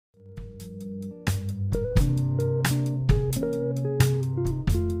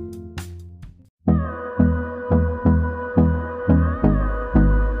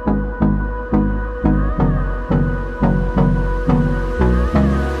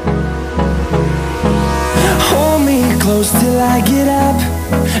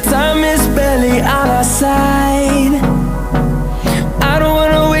my side. I don't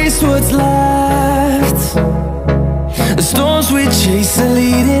wanna waste what's left. The storms we chase are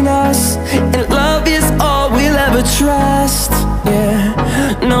leading us, and love is all we'll ever trust. Yeah,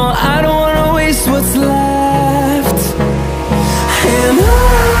 no, I don't wanna waste what's left. And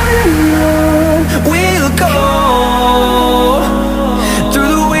on we'll go,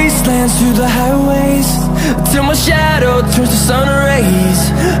 through the wastelands, through the highways, till my shadow turns to sun rays.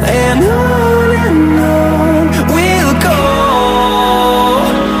 And on we'll go,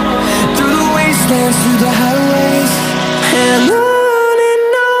 through the wastelands, through the highways, and on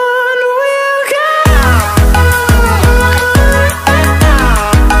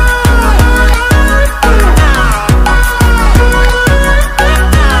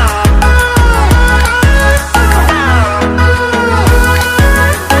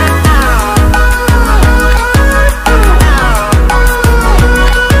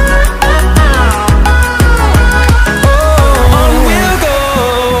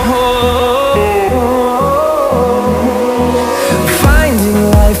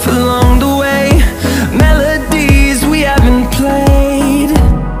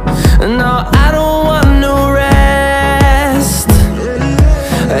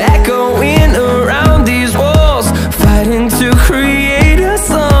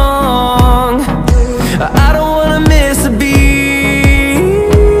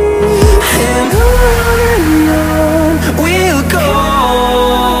we'll go.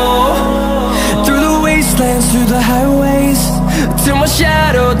 Through the highways, till my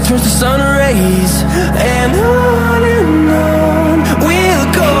shadow turns to sun rays. And on we'll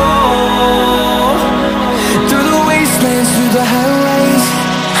go, through the wastelands, through the highways,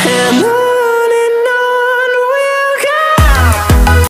 and on.